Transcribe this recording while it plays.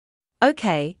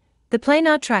Okay, the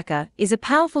Planar Tracker is a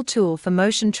powerful tool for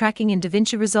motion tracking in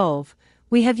DaVinci Resolve.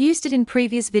 We have used it in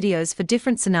previous videos for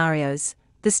different scenarios.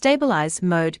 The Stabilize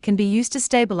mode can be used to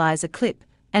stabilize a clip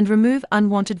and remove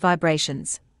unwanted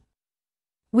vibrations.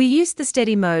 We used the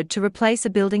Steady mode to replace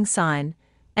a building sign,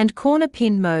 and Corner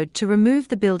Pin mode to remove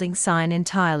the building sign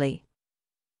entirely.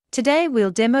 Today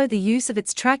we'll demo the use of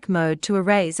its Track mode to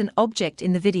erase an object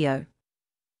in the video.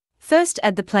 First,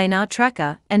 add the Planar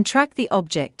Tracker and track the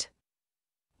object.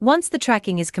 Once the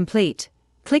tracking is complete,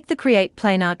 click the Create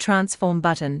Planar Transform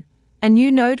button. A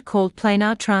new node called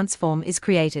Planar Transform is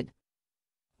created.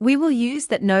 We will use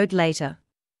that node later.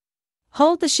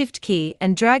 Hold the Shift key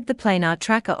and drag the Planar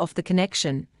Tracker off the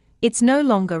connection. It's no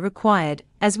longer required,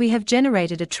 as we have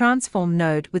generated a transform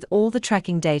node with all the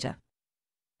tracking data.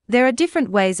 There are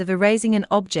different ways of erasing an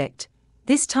object.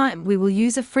 This time we will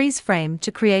use a freeze frame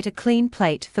to create a clean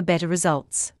plate for better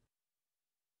results.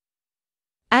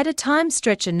 Add a time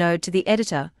stretcher node to the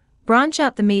editor, branch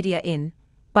out the media in.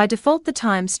 By default the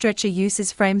time stretcher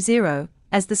uses frame 0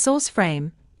 as the source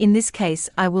frame. In this case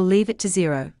I will leave it to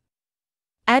 0.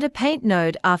 Add a paint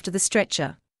node after the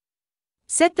stretcher.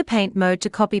 Set the paint mode to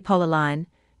copy polyline,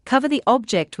 cover the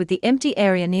object with the empty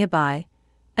area nearby,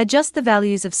 adjust the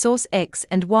values of source X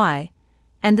and Y,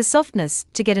 and the softness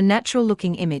to get a natural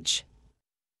looking image.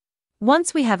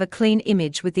 Once we have a clean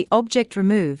image with the object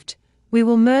removed, we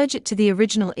will merge it to the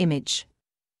original image.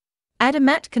 Add a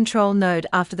matte control node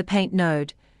after the paint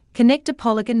node, connect a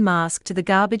polygon mask to the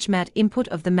garbage matte input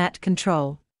of the matte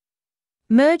control.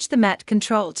 Merge the matte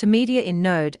control to media in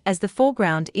node as the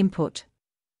foreground input.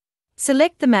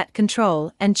 Select the matte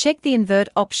control and check the invert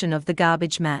option of the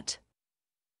garbage matte.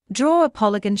 Draw a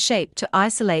polygon shape to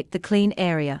isolate the clean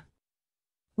area.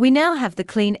 We now have the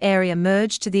clean area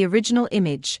merged to the original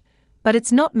image, but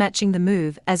it's not matching the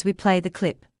move as we play the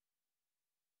clip.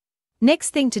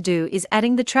 Next thing to do is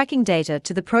adding the tracking data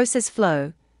to the process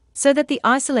flow, so that the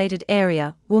isolated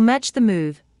area will match the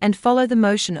move and follow the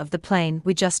motion of the plane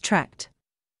we just tracked.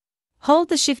 Hold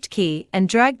the Shift key and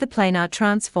drag the Planar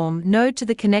Transform node to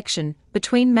the connection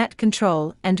between matte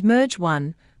control and merge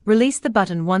one. Release the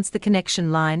button once the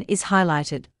connection line is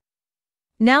highlighted.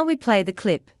 Now we play the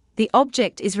clip. The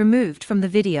object is removed from the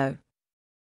video.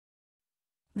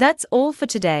 That's all for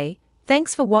today.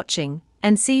 Thanks for watching,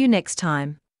 and see you next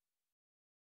time.